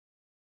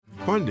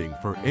Funding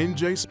for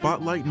NJ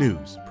Spotlight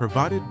News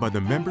provided by the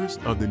members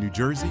of the New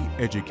Jersey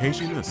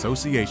Education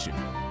Association,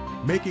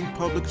 making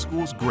public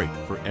schools great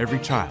for every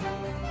child,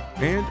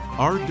 and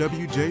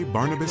RWJ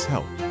Barnabas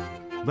Health.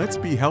 Let's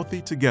be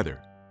healthy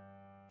together.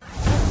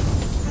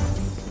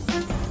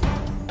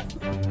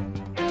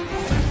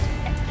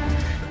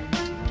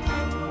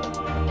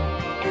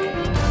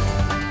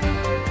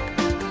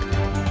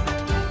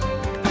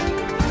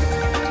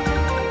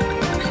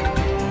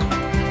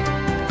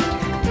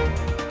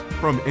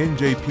 From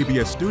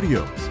NJPBS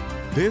Studios,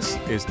 this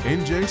is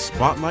NJ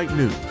Spotlight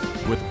News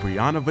with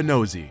Brianna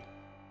Vannozzi.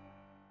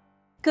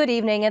 Good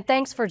evening and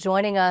thanks for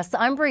joining us.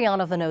 I'm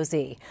Brianna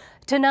Vannozzi.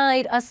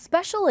 Tonight, a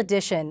special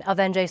edition of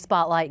NJ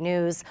Spotlight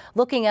News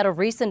looking at a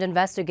recent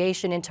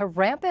investigation into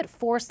rampant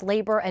forced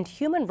labor and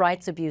human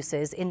rights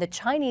abuses in the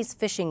Chinese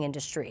fishing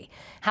industry,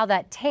 how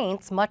that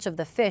taints much of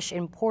the fish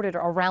imported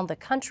around the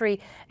country,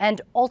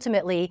 and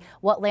ultimately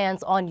what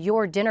lands on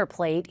your dinner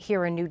plate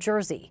here in New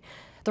Jersey.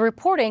 The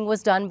reporting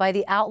was done by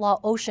the Outlaw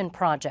Ocean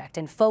Project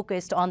and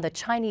focused on the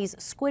Chinese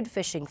squid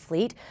fishing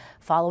fleet,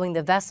 following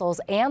the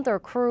vessels and their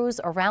crews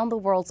around the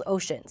world's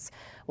oceans.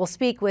 We'll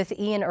speak with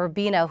Ian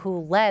Urbina, who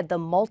led the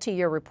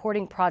multi-year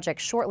reporting project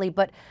shortly.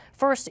 But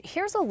first,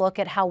 here's a look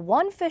at how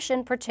one fish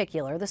in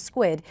particular, the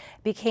squid,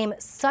 became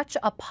such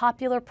a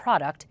popular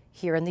product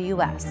here in the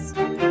U.S.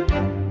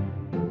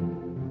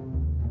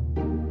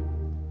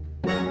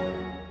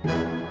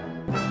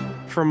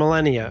 For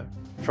millennia,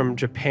 from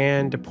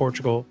Japan to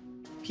Portugal,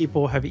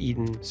 people have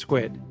eaten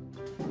squid.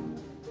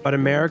 But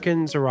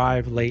Americans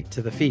arrived late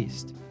to the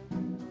feast.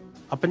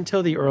 Up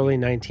until the early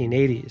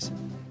 1980s,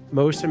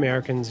 most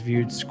Americans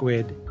viewed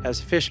squid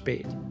as fish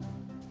bait,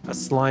 a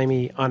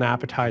slimy,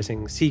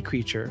 unappetizing sea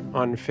creature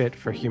unfit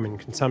for human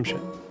consumption.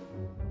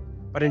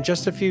 But in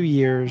just a few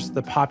years,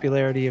 the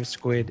popularity of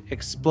squid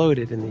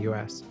exploded in the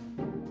US.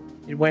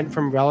 It went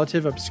from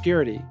relative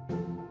obscurity,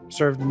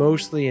 served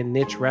mostly in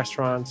niche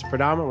restaurants,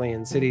 predominantly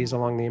in cities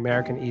along the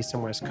American East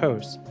and West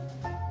Coast,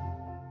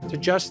 to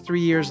just 3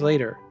 years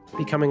later,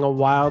 becoming a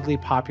wildly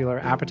popular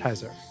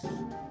appetizer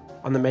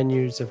on the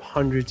menus of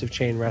hundreds of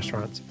chain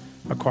restaurants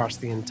across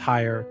the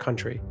entire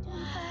country.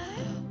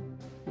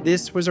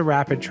 This was a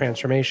rapid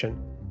transformation,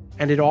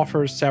 and it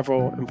offers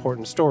several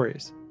important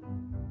stories.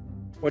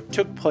 What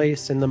took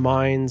place in the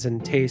minds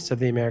and tastes of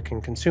the American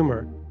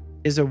consumer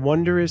is a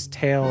wondrous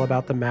tale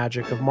about the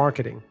magic of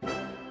marketing.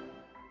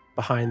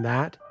 Behind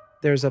that,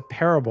 there's a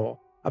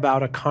parable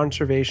about a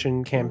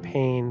conservation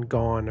campaign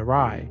gone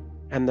awry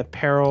and the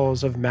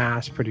perils of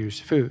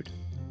mass-produced food.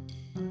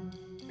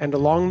 And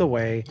along the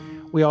way,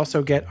 we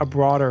also get a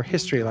broader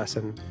history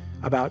lesson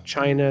about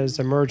China's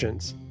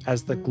emergence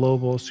as the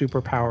global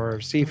superpower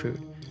of seafood,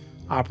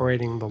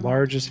 operating the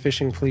largest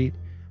fishing fleet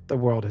the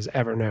world has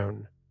ever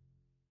known.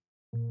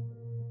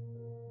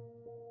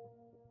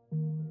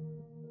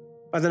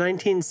 By the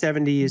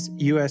 1970s,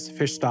 U.S.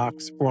 fish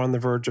stocks were on the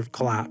verge of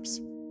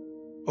collapse.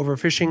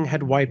 Overfishing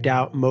had wiped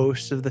out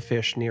most of the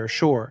fish near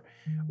shore,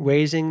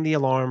 raising the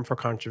alarm for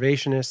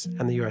conservationists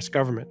and the U.S.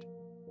 government.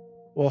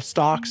 While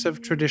stocks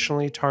of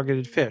traditionally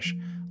targeted fish,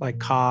 like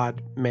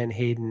cod,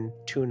 menhaden,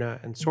 tuna,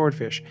 and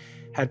swordfish,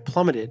 had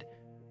plummeted,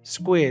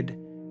 squid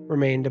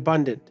remained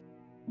abundant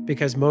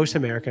because most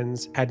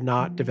Americans had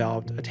not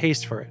developed a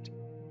taste for it.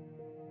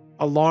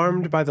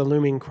 Alarmed by the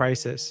looming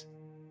crisis,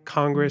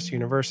 Congress,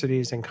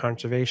 universities, and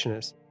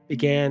conservationists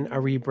began a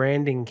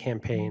rebranding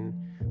campaign,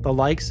 the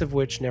likes of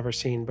which never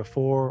seen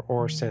before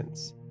or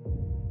since.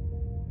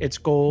 Its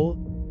goal?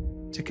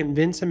 To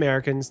convince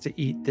Americans to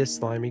eat this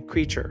slimy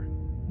creature.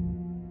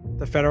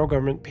 The federal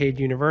government paid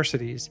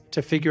universities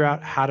to figure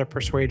out how to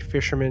persuade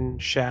fishermen,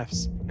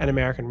 chefs, and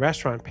American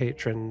restaurant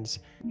patrons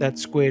that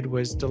squid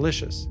was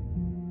delicious.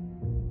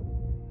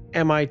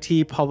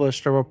 MIT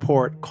published a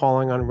report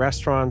calling on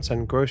restaurants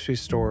and grocery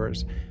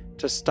stores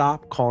to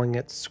stop calling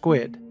it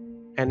squid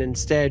and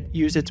instead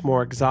use its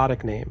more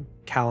exotic name,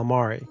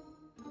 calamari.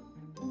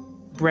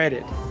 Bread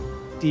it,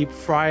 deep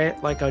fry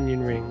it like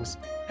onion rings,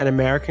 and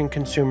American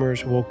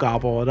consumers will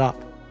gobble it up,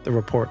 the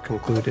report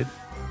concluded.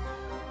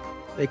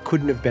 They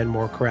couldn't have been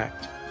more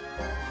correct.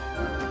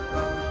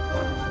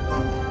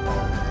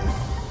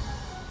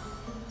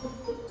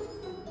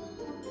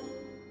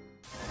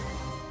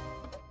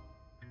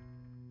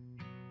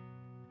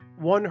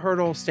 One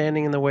hurdle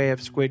standing in the way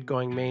of squid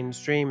going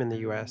mainstream in the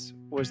US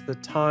was the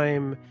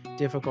time,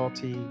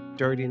 difficulty,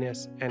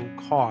 dirtiness, and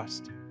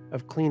cost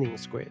of cleaning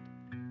squid.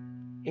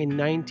 In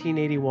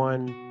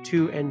 1981,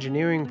 two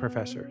engineering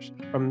professors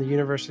from the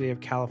University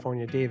of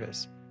California,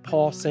 Davis,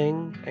 Paul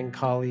Singh and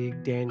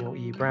colleague Daniel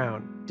E.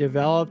 Brown,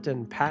 developed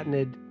and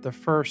patented the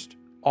first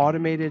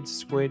automated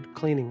squid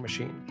cleaning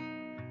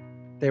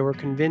machine. They were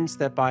convinced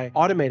that by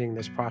automating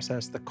this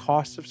process, the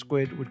cost of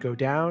squid would go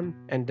down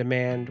and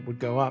demand would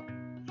go up.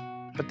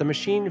 But the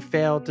machine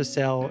failed to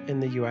sell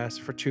in the US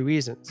for two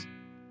reasons,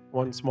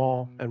 one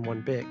small and one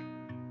big.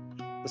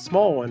 The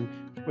small one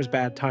was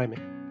bad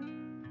timing.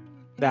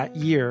 That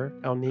year,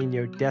 El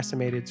Nino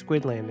decimated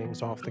squid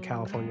landings off the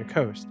California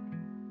coast.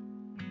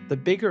 The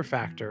bigger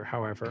factor,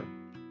 however,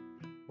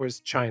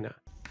 was China.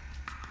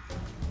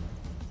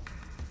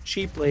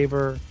 Cheap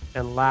labor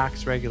and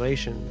lax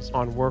regulations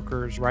on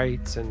workers'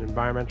 rights and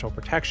environmental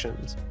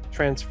protections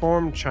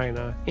transformed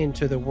China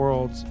into the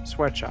world's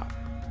sweatshop.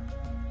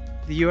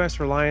 The U.S.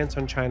 reliance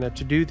on China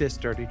to do this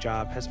dirty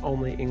job has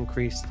only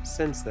increased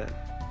since then.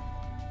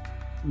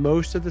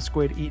 Most of the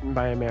squid eaten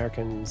by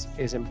Americans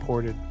is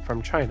imported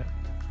from China,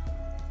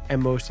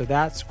 and most of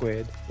that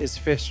squid is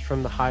fished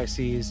from the high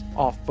seas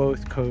off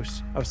both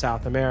coasts of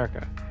South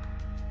America.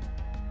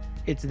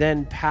 It's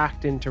then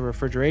packed into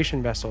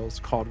refrigeration vessels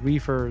called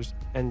reefers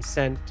and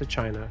sent to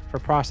China for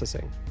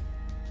processing.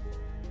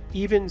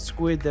 Even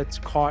squid that's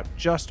caught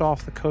just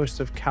off the coast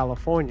of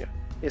California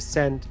is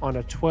sent on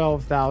a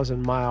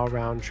 12,000-mile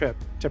round trip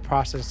to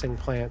processing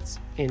plants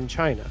in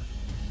China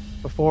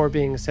before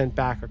being sent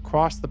back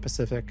across the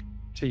Pacific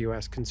to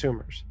U.S.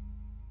 consumers.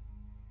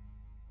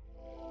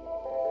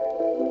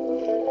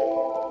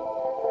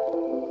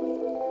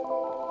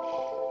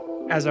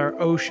 As our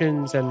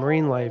oceans and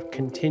marine life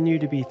continue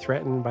to be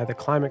threatened by the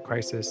climate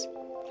crisis,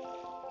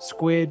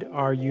 squid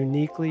are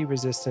uniquely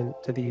resistant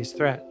to these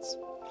threats.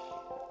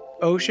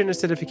 Ocean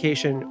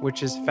acidification,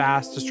 which is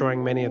fast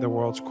destroying many of the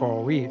world's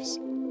coral reefs,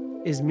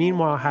 is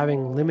meanwhile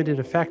having limited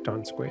effect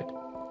on squid.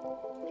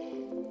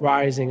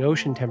 Rising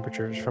ocean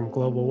temperatures from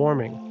global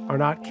warming are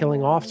not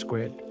killing off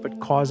squid, but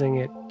causing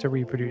it to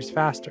reproduce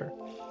faster.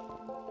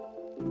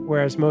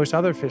 Whereas most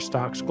other fish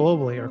stocks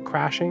globally are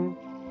crashing,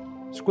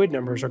 squid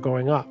numbers are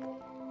going up,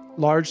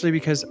 largely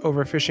because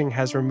overfishing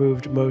has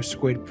removed most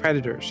squid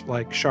predators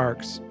like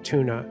sharks,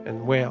 tuna,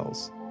 and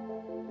whales.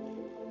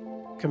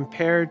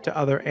 Compared to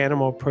other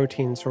animal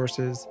protein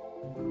sources,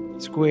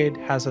 squid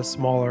has a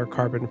smaller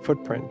carbon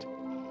footprint,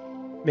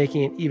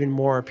 making it even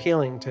more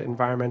appealing to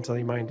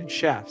environmentally minded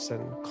chefs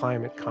and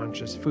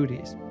climate-conscious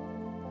foodies.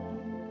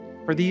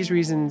 For these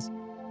reasons,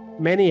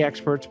 many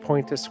experts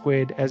point to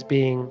squid as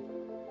being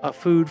a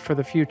food for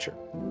the future.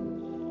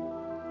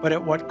 But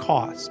at what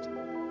cost?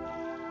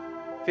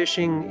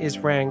 Fishing is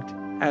ranked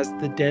as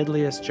the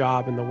deadliest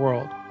job in the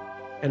world,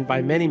 and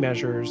by many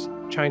measures,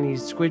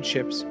 Chinese squid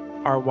ships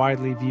are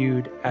widely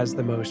viewed as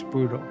the most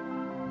brutal.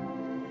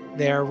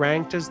 They are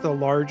ranked as the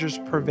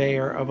largest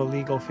purveyor of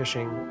illegal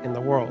fishing in the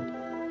world.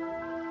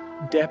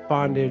 Debt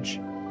bondage,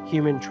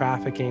 human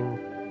trafficking,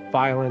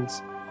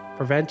 violence,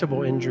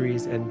 preventable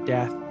injuries, and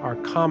death are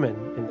common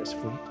in this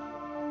fleet.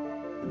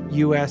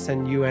 US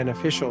and UN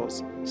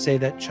officials say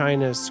that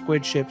China's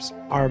squid ships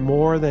are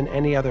more than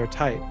any other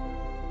type,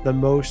 the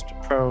most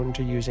prone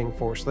to using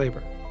forced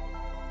labor.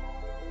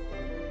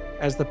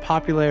 As the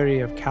popularity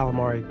of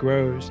calamari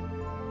grows,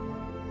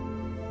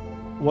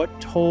 what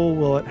toll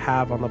will it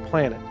have on the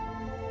planet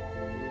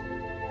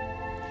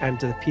and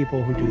to the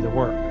people who do the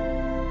work?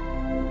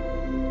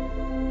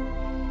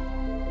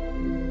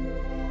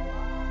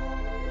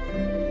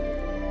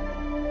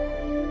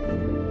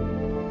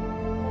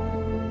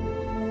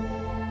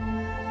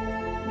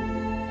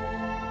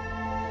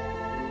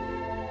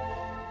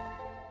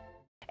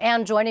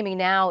 And joining me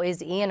now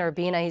is Ian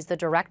Urbina. He's the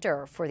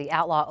director for the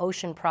Outlaw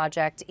Ocean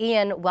Project.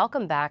 Ian,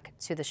 welcome back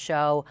to the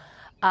show.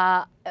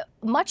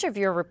 Much of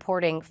your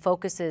reporting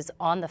focuses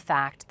on the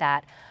fact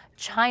that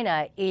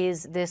China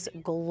is this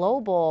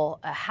global,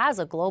 has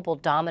a global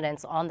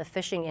dominance on the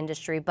fishing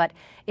industry, but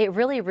it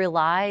really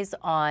relies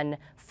on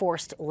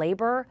forced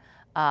labor,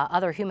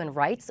 other human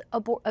rights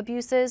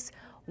abuses.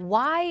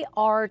 Why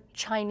are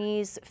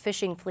Chinese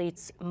fishing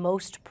fleets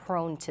most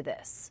prone to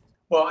this?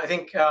 Well, I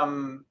think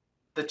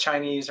the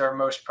Chinese are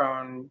most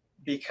prone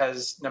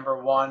because,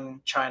 number one,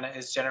 China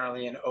is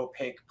generally an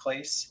opaque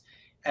place.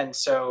 And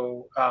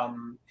so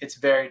it's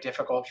very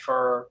difficult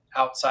for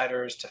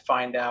outsiders to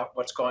find out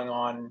what's going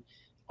on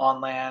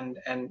land,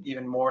 and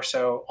even more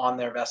so on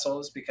their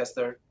vessels, because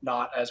they're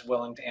not as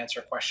willing to answer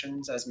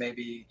questions as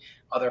maybe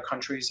other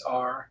countries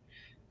are.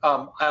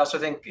 I also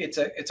think it's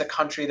a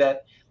country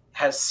that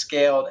has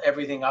scaled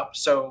everything up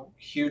so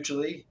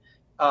hugely.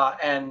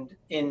 And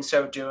in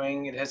so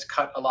doing, it has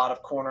cut a lot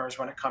of corners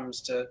when it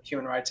comes to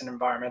human rights and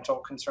environmental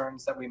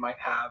concerns that we might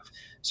have,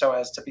 so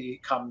as to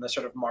become the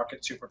sort of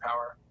market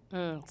superpower.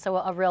 So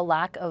a real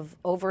lack of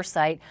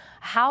oversight.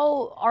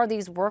 How are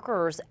these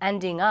workers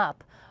ending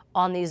up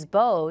on these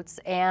boats,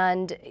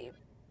 and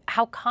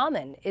how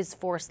common is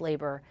forced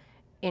labor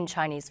in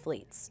Chinese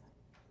fleets?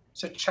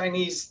 So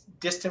Chinese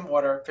distant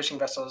water fishing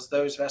vessels,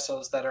 those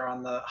vessels that are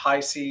on the high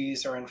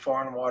seas or in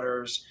foreign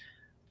waters,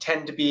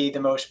 tend to be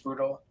the most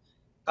brutal.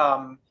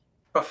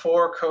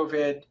 Before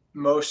COVID,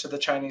 most of the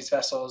Chinese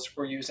vessels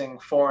were using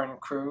foreign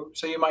crew.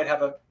 So you might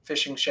have a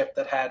fishing ship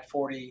that had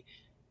 40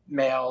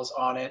 males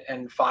on it,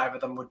 and 5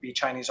 of them would be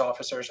Chinese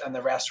officers, and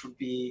the rest would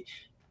be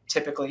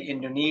typically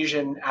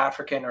Indonesian,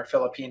 African, or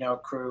Filipino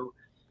crew.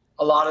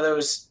 A lot of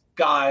those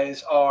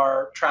guys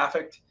are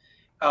trafficked.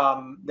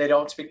 They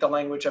don't speak the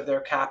language of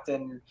their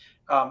captain.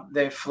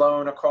 They've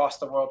flown across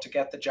the world to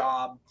get the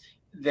job.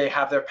 They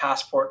have their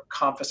passport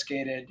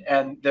confiscated,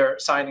 and they're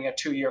signing a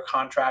 2-year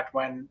contract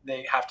when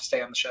they have to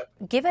stay on the ship.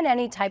 Given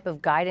any type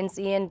of guidance,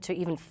 Ian, to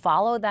even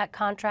follow that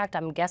contract,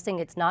 I'm guessing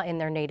it's not in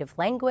their native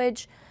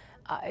language.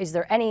 Is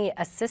there any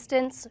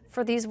assistance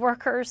for these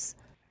workers?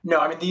 No,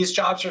 I mean, these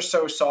jobs are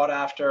so sought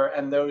after,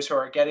 and those who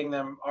are getting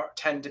them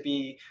tend to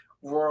be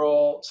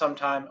rural,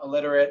 sometimes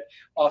illiterate,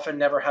 often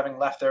never having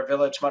left their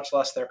village, much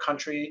less their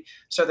country.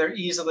 So they're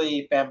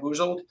easily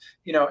bamboozled,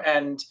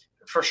 and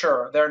for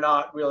sure, they're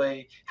not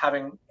really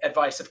having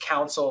advice of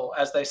counsel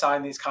as they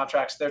sign these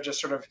contracts. They're just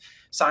sort of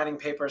signing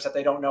papers that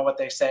they don't know what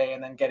they say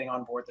and then getting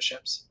on board the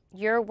ships.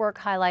 Your work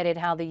highlighted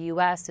how the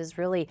U.S. is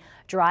really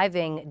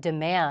driving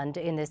demand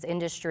in this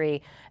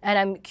industry, and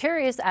I'm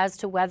curious as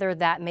to whether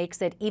that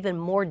makes it even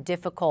more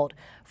difficult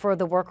for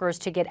the workers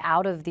to get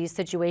out of these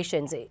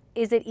situations.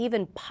 Is it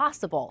even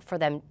possible for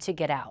them to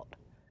get out?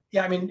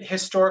 Yeah, I mean,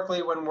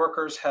 historically, when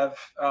workers have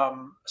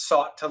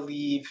sought to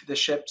leave the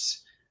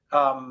ships,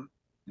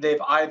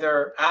 they've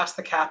either asked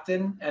the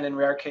captain and in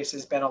rare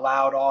cases been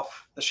allowed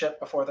off the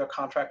ship before their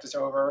contract is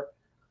over,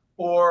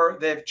 or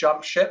they've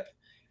jumped ship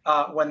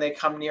when they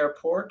come near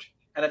port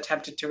and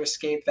attempted to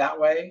escape that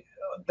way.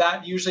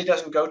 That usually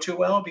doesn't go too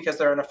well because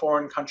they're in a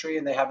foreign country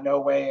and they have no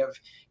way of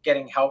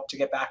getting help to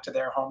get back to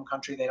their home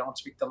country. They don't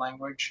speak the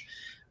language.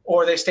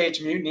 Or they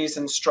stage mutinies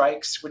and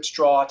strikes, which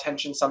draw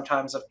attention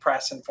sometimes of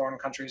press in foreign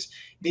countries.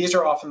 These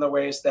are often the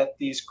ways that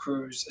these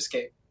crews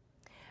escape.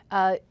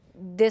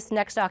 This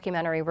next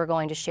documentary we're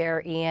going to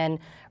share, Ian,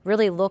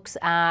 really looks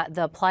at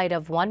the plight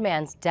of one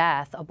man's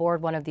death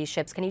aboard one of these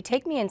ships. Can you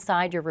take me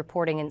inside your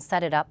reporting and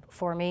set it up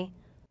for me?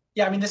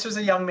 Yeah, I mean, this was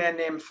a young man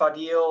named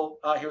Fadhil.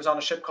 He was on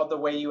a ship called the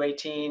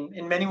Weiyu-18.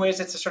 In many ways,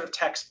 it's a sort of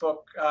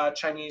textbook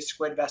Chinese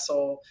squid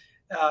vessel,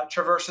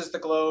 traverses the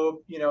globe,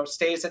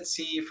 stays at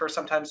sea for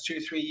sometimes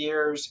 2-3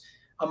 years.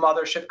 A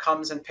mothership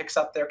comes and picks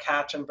up their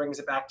catch and brings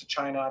it back to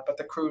China, but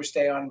the crew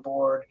stay on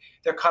board.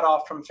 They're cut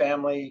off from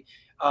family.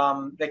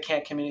 They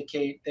can't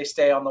communicate. They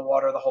stay on the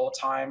water the whole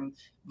time.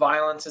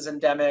 Violence is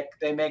endemic.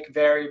 They make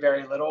very,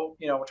 very little.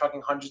 We're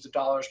talking hundreds of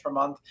dollars per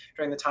month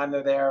during the time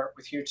they're there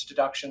with huge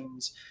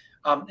deductions.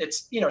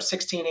 It's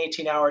 16,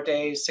 18-hour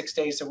days, 6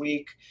 days a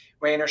week,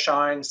 rain or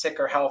shine, sick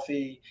or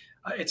healthy.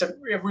 It's a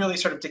really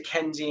sort of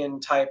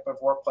Dickensian type of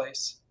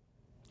workplace.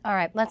 All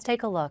right, let's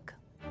take a look.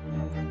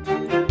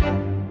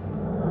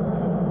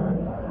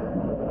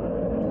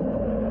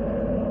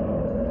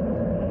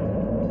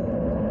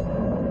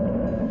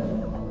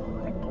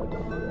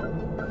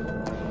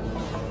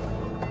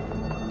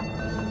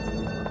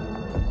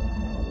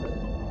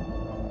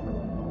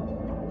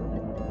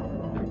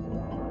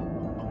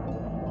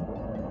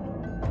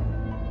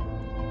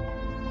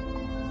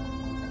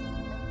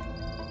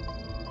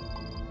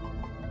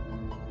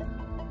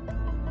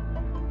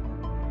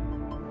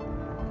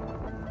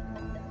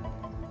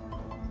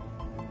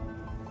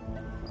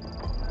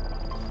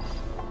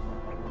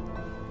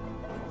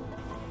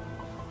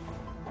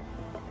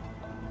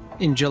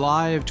 In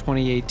July of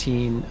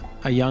 2018,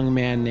 a young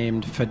man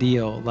named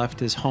Fadhil left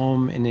his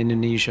home in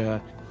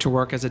Indonesia to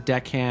work as a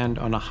deckhand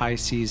on a high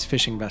seas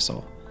fishing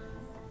vessel,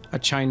 a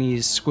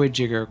Chinese squid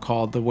jigger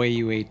called the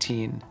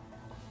Weiyu-18.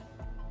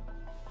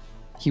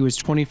 He was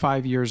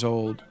 25 years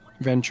old,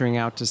 venturing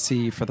out to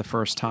sea for the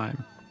first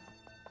time.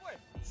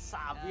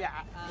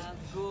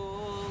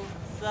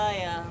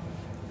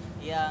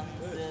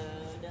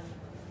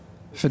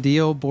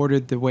 Fadhil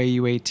boarded the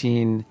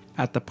Weiyu-18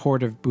 at the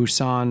port of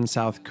Busan,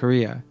 South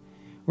Korea,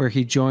 where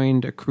he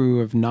joined a crew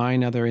of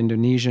 9 other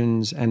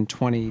Indonesians and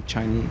 20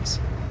 Chinese.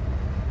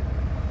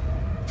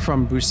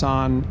 From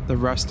Busan, the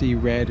rusty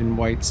red and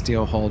white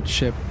steel-hulled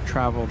ship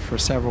traveled for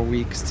several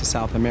weeks to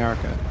South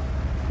America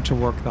to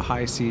work the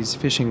high seas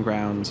fishing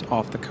grounds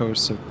off the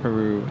coasts of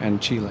Peru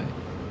and Chile.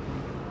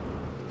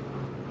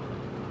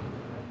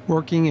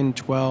 Working in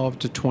 12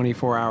 to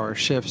 24-hour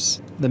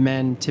shifts, the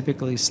men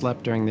typically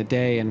slept during the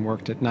day and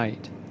worked at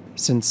night,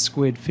 since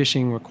squid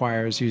fishing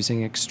requires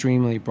using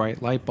extremely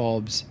bright light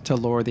bulbs to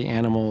lure the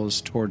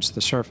animals towards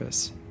the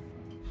surface.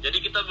 Jadi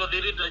kita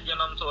berdiri dari jam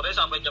 6 sore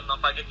sampai jam 6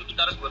 pagi itu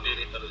kita harus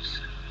berdiri terus.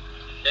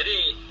 Jadi,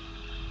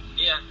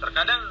 iya,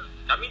 terkadang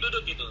kami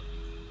duduk gitu.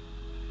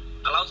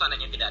 Kalau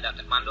seandainya tidak ada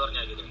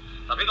mandornya gitu.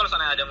 Tapi kalau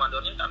seandainya ada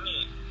mandornya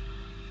kami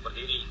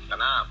berdiri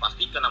karena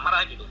pasti kena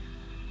marah gitu.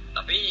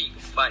 Tapi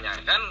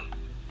banyak kan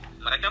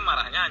mereka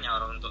marahnya hanya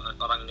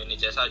orang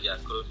Indonesia saja,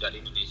 kru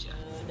dari Indonesia.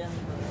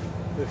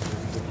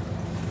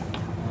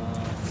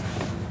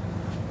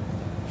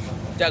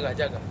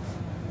 Jaga.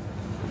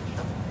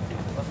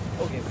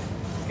 Okay.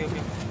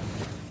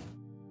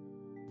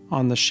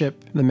 On the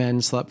ship, the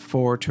men slept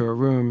 4 to a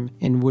room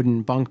in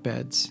wooden bunk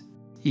beds,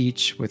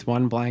 each with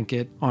one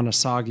blanket on a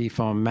soggy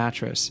foam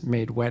mattress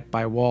made wet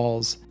by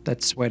walls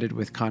that sweated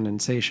with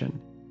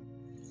condensation.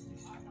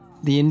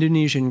 The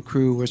Indonesian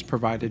crew was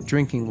provided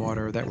drinking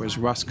water that was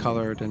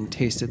rust-colored and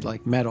tasted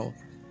like metal,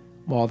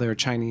 while their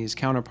Chinese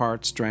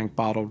counterparts drank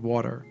bottled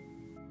water.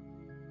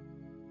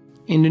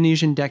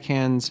 Indonesian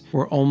deckhands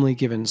were only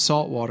given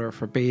salt water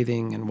for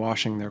bathing and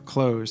washing their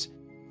clothes,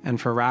 and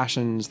for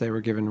rations they were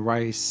given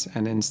rice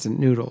and instant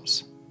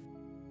noodles.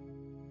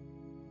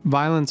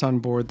 Violence on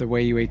board the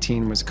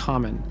Weiyu-18 was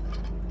common.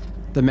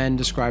 The men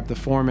described the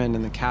foreman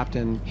and the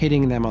captain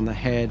hitting them on the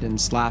head and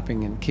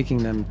slapping and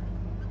kicking them,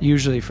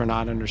 usually for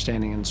not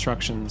understanding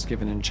instructions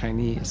given in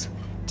Chinese,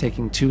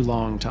 taking too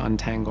long to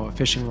untangle a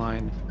fishing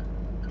line,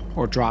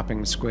 or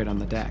dropping squid on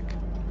the deck.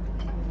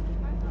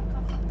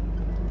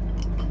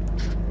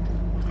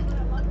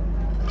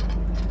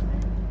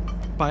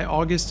 By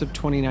August of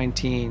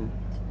 2019,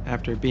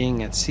 after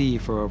being at sea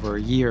for over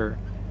a year,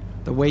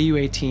 the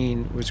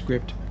Weiyu-18 was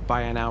gripped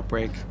by an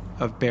outbreak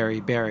of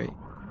beriberi,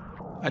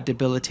 a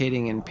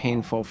debilitating and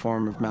painful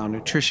form of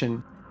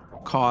malnutrition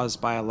caused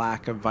by a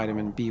lack of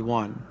vitamin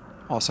B1,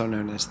 also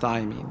known as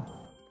thiamine.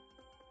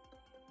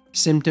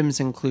 Symptoms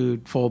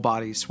include full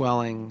body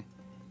swelling,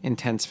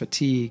 intense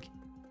fatigue,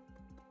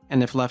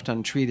 and if left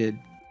untreated,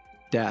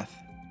 death.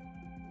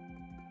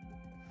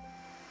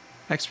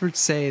 Experts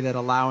say that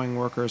allowing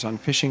workers on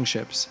fishing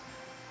ships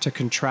to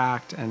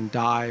contract and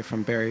die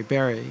from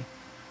beriberi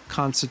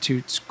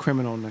constitutes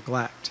criminal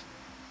neglect,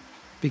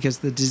 because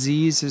the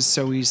disease is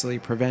so easily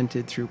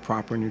prevented through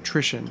proper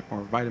nutrition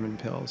or vitamin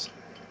pills,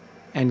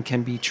 and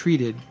can be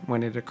treated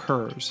when it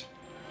occurs.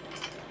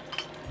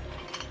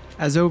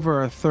 As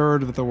over a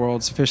third of the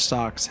world's fish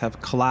stocks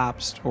have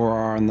collapsed or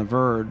are on the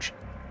verge,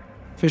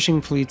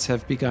 fishing fleets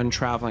have begun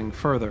traveling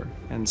further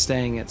and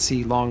staying at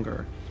sea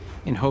longer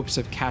in hopes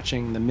of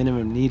catching the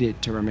minimum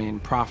needed to remain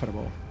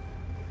profitable.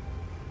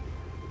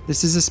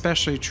 This is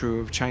especially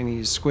true of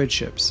Chinese squid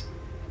ships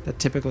that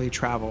typically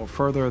travel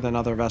further than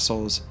other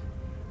vessels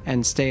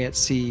and stay at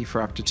sea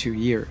for up to 2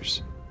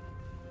 years.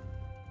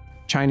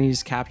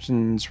 Chinese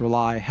captains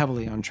rely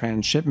heavily on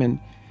transshipment,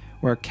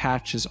 where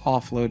catch is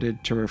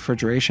offloaded to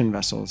refrigeration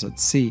vessels at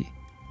sea,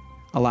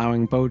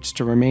 allowing boats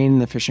to remain in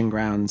the fishing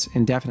grounds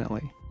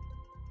indefinitely.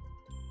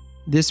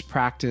 This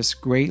practice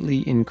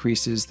greatly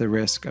increases the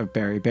risk of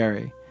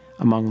beriberi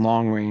among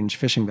long-range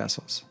fishing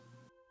vessels.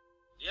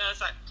 Ya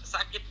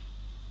sakit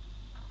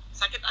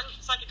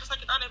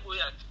aneh Bu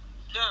ya.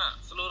 Ya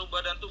seluruh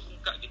badan tuh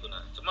bengkak gitu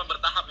nah. Cuma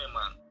bertahap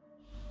memang.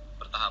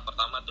 Bertahap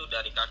pertama tuh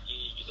dari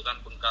kaki gitu kan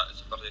bengkak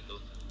seperti itu.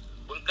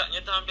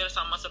 Bengkaknya tuh hampir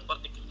sama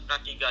seperti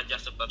kaki gajah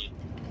seperti itu.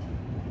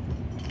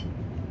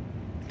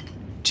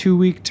 Too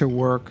weak to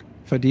work,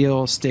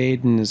 Fadhil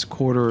stayed in his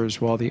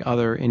quarters while the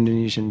other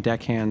Indonesian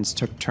deckhands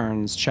took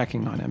turns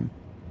checking on him.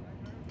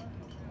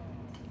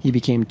 He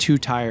became too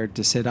tired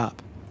to sit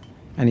up,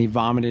 and he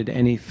vomited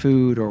any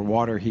food or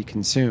water he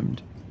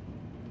consumed.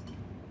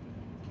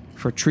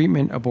 For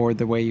treatment aboard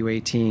the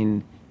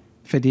Weiyu-18,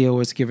 Fadhil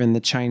was given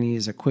the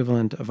Chinese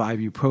equivalent of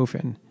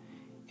ibuprofen,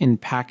 in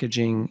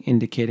packaging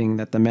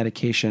indicating that the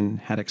medication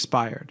had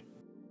expired.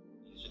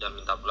 Sudah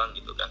minta pulang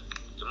gitu kan.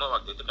 Cuma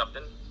waktu itu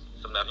kapten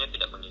sebenarnya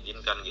tidak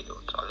mengizinkan gitu.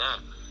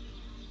 Soalnya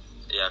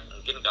ya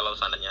mungkin kalau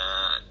seandainya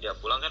dia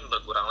pulang kan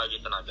berkurang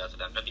lagi tenaga,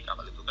 sedangkan di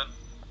kapal itu kan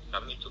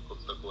kami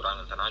cukup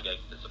kekurangan tenaga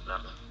gitu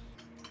sebenarnya.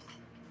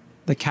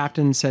 The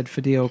captain said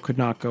Fadhil could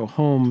not go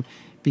home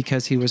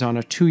because he was on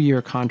a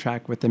 2-year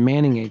contract with the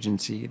manning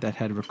agency that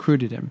had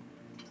recruited him.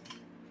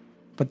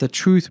 But the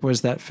truth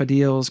was that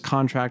Fadhil's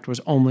contract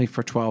was only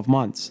for 12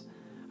 months,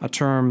 a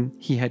term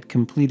he had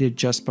completed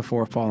just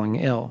before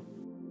falling ill.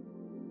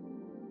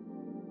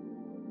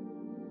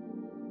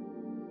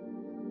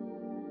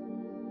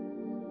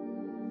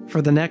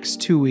 For the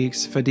next 2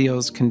 weeks,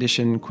 Fadhil's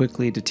condition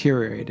quickly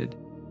deteriorated.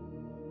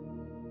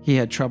 He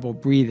had trouble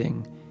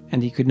breathing,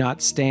 and he could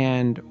not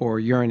stand or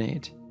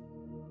urinate.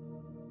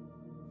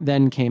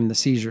 Then came the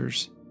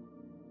seizures.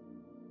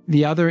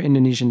 The other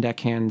Indonesian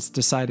deckhands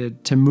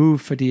decided to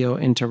move Fadhil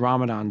into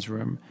Ramadan's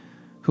room,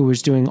 who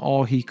was doing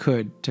all he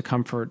could to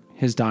comfort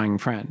his dying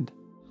friend.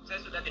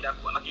 Saya sudah tidak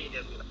kuat lagi,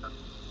 dia bilang.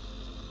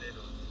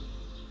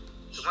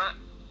 Cuma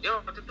dia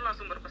waktu itu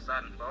langsung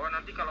berpesan bahwa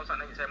nanti kalau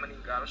seandainya saya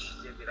meninggal,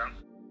 dia bilang,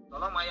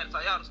 tolong mayat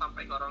saya harus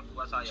sampai ke orang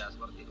tua saya,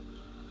 seperti itu.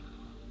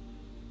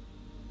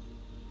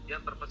 Dia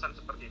berpesan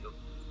seperti itu.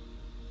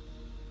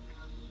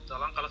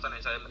 Tolong kalau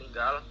seandainya saya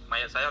meninggal,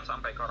 mayat saya harus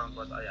sampai ke orang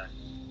tua saya.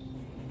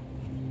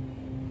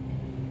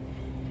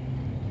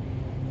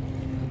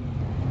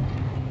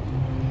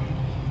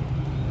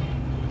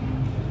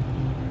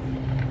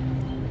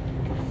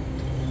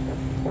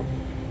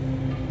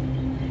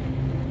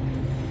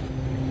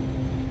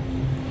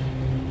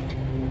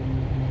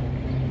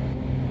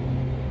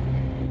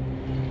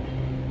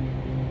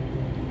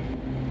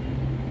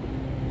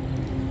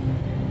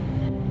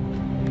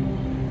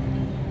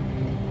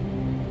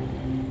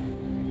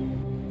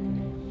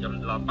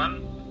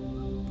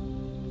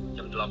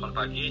 Jam 8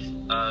 pagi,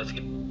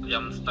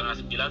 jam setengah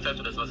 9 saya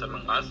sudah selesai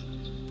mengelas.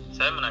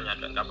 Saya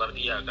menanyakan kabar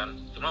dia kan.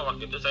 Cuma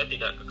waktu itu saya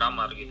tidak ke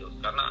kamar gitu,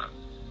 karena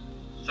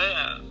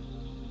saya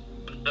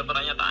udah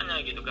bertanya-tanya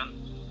gitu kan.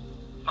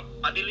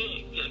 Fadhil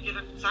ini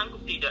kira-kira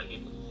sanggup tidak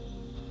gitu.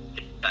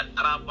 Tidak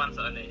harapan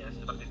seandainya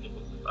seperti itu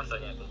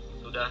rasanya itu.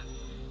 Sudah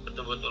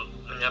betul-betul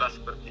menyerah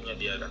sepertinya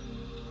dia kan.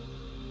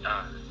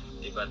 Nah,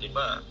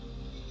 tiba-tiba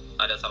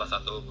ada salah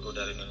satu kru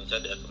dari Indonesia,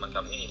 dari teman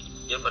kami,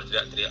 dia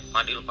berteriak-teriak,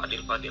 Fadhil,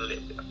 dia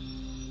bilang.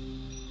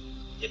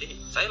 Jadi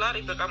saya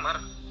lari ke kamar.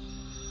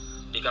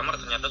 Di kamar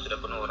ternyata sudah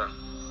penuh orang.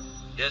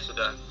 Dia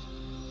sudah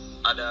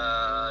ada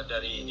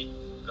dari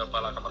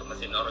kepala kamar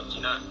mesin orang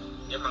Cina,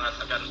 dia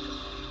mengatakan,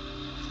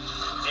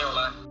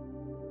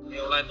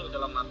 Neola itu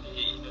dalam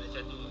arti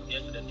Indonesia itu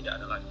dia sudah tidak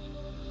ada lagi.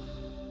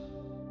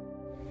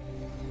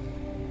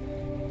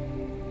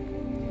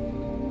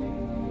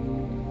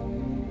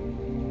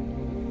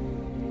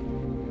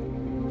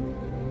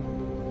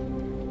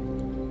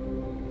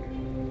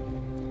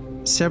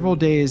 Several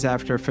days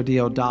after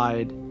Fadhil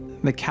died,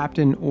 the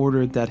captain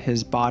ordered that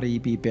his body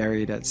be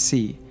buried at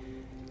sea,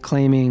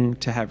 claiming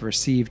to have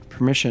received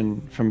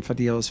permission from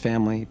Fadhil's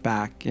family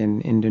back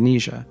in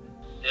Indonesia.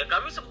 Ya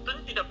kami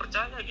sebetulnya tidak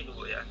percaya gitu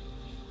Bu ya.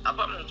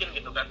 Apa mungkin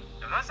gitu kan?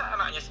 Masa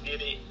anaknya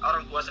sendiri,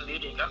 orang tua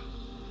sendiri kan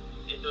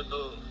itu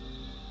tuh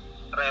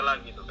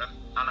rela gitu kan,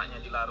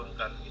 anaknya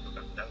dilarungkan gitu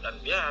kan, dan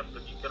dia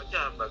pergi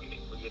kerja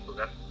begitu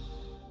kan.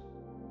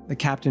 The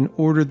captain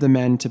ordered the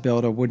men to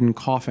build a wooden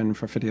coffin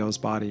for Fadhil's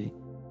body.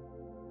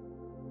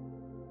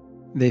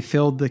 They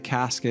filled the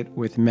casket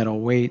with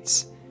metal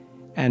weights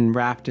and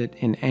wrapped it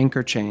in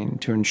anchor chain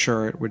to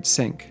ensure it would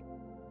sink.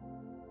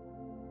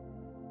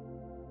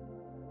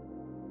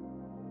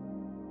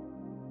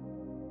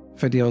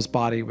 Fadhil's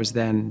body was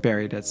then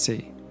buried at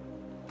sea.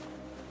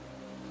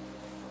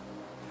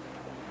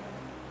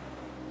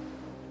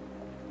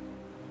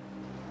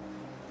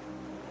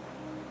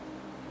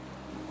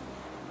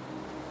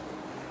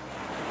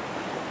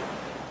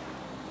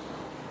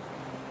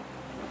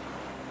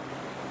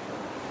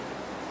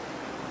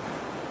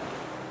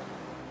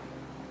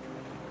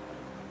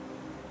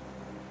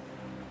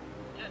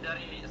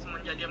 Dari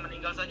semenjak dia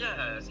meninggal saja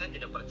saya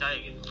tidak percaya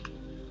gitu.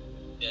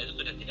 Ya itu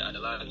sudah tidak ada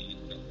lagi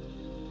gitu kan.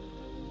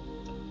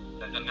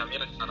 Dan kami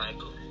rencana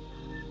itu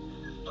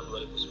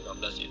tahun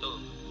 2019 itu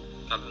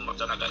kami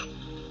merencanakan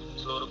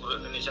seluruh kru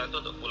Indonesia itu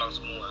untuk pulang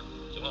semua.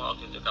 Cuma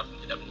waktu itu kami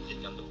tidak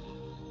mengizinkan untuk pulang.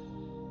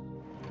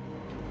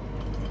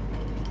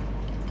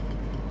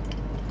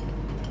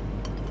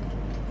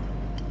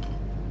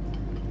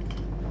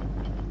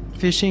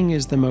 Fishing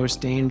is the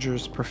most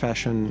dangerous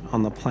profession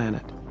on the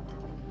planet.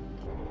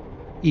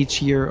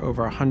 Each year,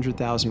 over 100,000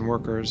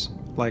 workers,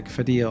 like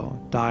Fadhil,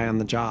 die on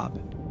the job.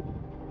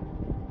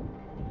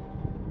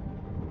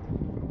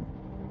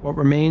 What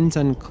remains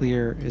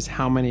unclear is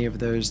how many of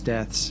those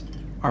deaths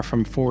are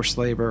from forced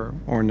labor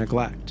or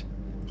neglect.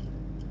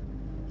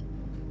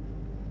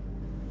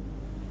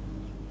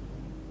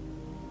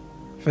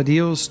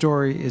 Fadhil's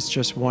story is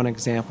just one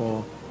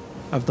example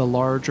of the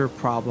larger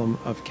problem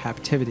of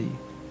captivity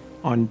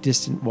on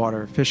distant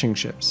water fishing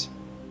ships,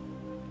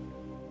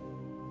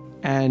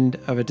 and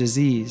of a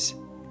disease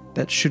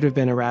that should have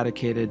been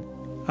eradicated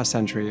a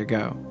century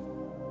ago.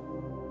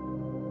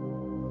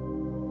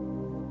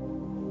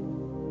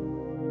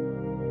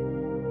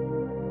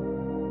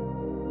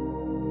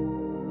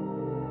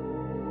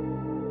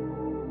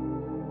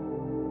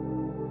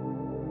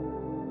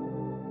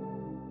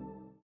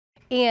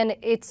 And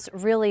it's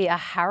really a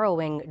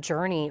harrowing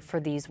journey for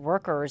these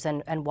workers,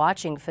 and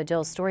watching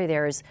Fadhil's story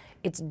there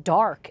it's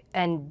dark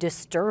and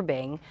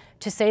disturbing,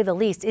 to say the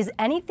least. Is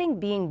anything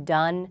being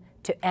done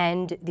to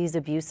end these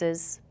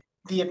abuses?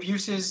 The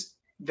abuses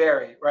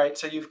vary, right?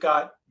 So you've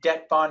got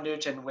debt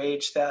bondage and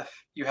wage theft.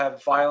 You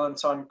have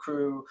violence on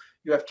crew.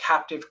 You have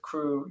captive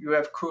crew. You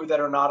have crew that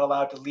are not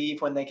allowed to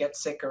leave when they get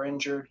sick or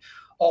injured.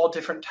 All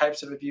different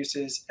types of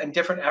abuses, and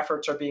different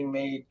efforts are being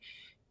made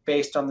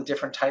based on the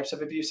different types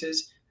of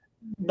abuses.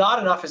 Not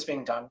enough is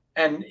being done.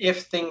 And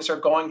if things are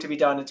going to be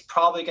done, it's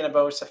probably going to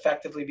most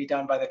effectively be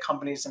done by the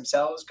companies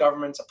themselves,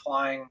 governments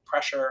applying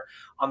pressure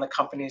on the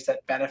companies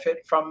that benefit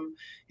from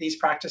these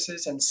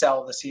practices and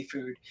sell the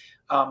seafood.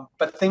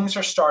 But things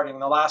are starting. In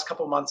the last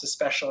couple of months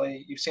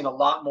especially, you've seen a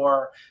lot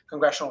more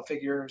congressional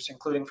figures,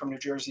 including from New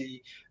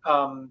Jersey,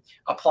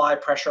 apply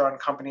pressure on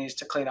companies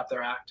to clean up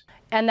their act.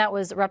 And that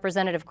was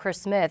Representative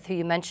Chris Smith, who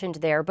you mentioned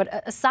there.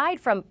 But aside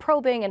from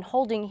probing and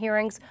holding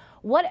hearings,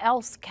 what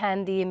else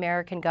can the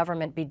American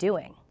government be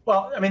doing?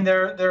 Well, I mean,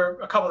 there are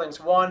a couple things.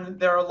 One,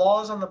 there are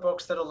laws on the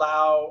books that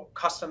allow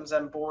Customs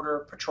and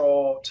Border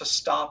Patrol to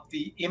stop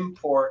the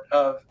import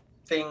of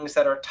things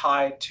that are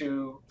tied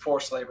to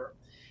forced labor.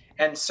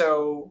 And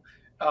so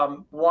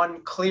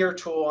one clear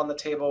tool on the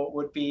table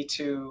would be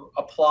to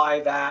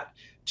apply that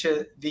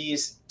to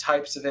these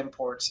types of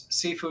imports.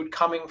 Seafood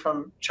coming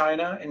from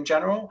China in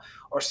general,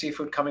 or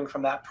seafood coming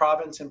from that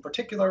province in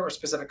particular, or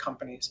specific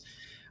companies.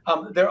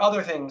 There are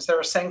other things. There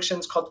are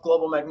sanctions called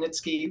Global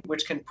Magnitsky,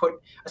 which can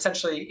put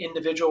essentially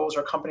individuals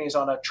or companies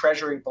on a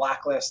treasury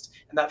blacklist,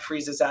 and that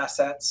freezes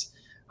assets.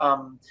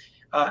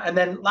 And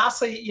then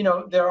lastly, you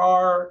know, there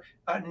are,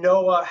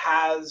 NOAA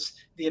has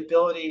the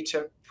ability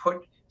to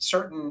put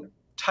certain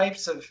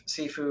types of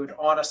seafood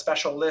on a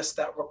special list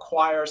that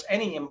requires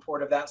any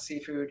import of that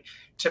seafood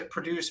to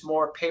produce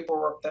more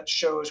paperwork that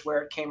shows where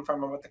it came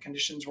from and what the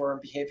conditions were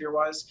and behavior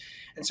was.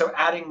 And so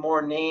adding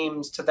more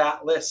names to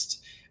that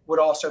list would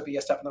also be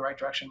a step in the right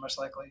direction, most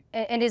likely.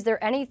 And is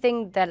there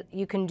anything that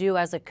you can do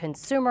as a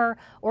consumer,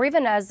 or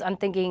even as, I'm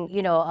thinking,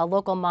 you know, a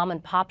local mom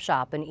and pop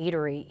shop and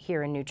eatery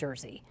here in New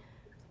Jersey?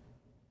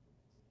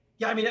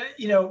 Yeah, I mean,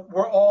 you know,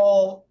 we're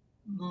all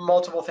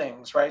multiple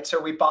things, right?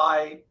 So we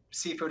buy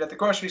seafood at the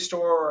grocery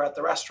store or at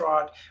the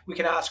restaurant. We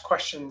can ask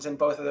questions in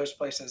both of those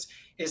places.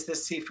 Is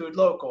this seafood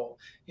local?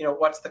 You know,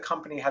 what's the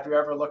company? Have you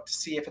ever looked to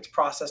see if it's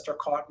processed or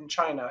caught in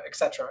China, et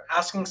cetera?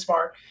 Asking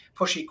smart,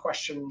 pushy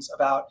questions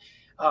about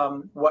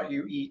what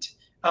you eat.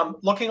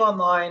 Looking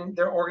online,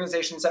 there are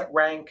organizations that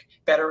rank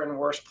better and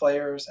worse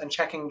players and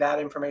checking that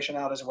information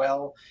out as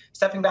well.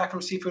 Stepping back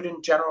from seafood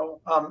in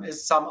general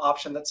is some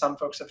option that some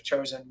folks have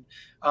chosen.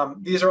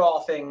 These are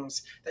all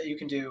things that you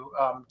can do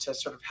to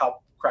sort of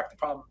help correct the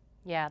problem.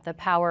 Yeah, the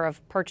power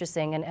of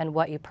purchasing and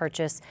what you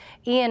purchase.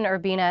 Ian,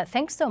 Urbina,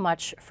 thanks so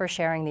much for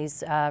sharing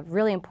these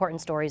really important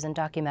stories and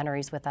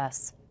documentaries with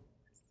us.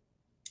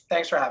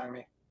 Thanks for having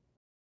me.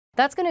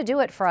 That's going to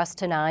do it for us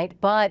tonight,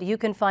 but you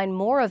can find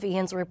more of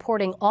Ian's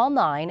reporting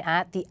online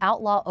at the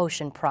Outlaw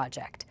Ocean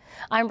Project.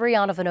 I'm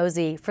Brianna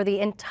Venozzi. For the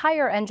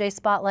entire NJ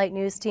Spotlight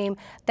News team,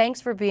 thanks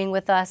for being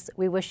with us.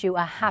 We wish you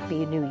a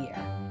happy new year.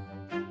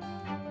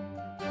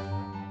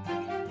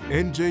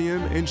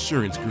 NJM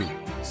Insurance Group,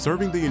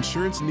 serving the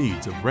insurance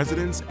needs of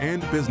residents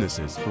and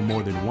businesses for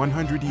more than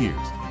 100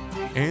 years,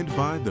 and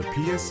by the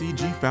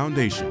PSCG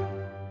Foundation.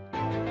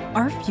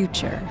 Our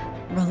future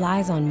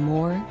relies on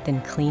more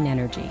than clean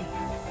energy.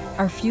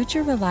 Our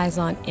future relies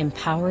on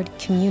empowered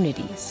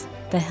communities,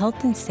 the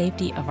health and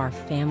safety of our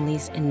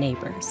families and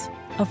neighbors,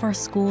 of our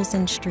schools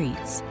and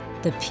streets.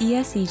 The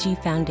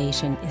PSEG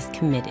Foundation is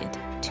committed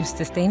to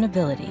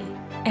sustainability,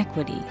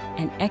 equity,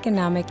 and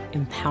economic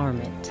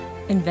empowerment,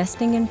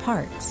 investing in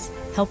parks,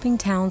 helping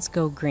towns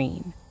go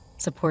green,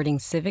 supporting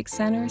civic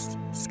centers,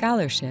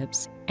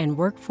 scholarships, and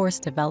workforce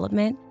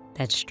development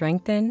that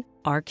strengthen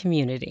our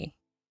community.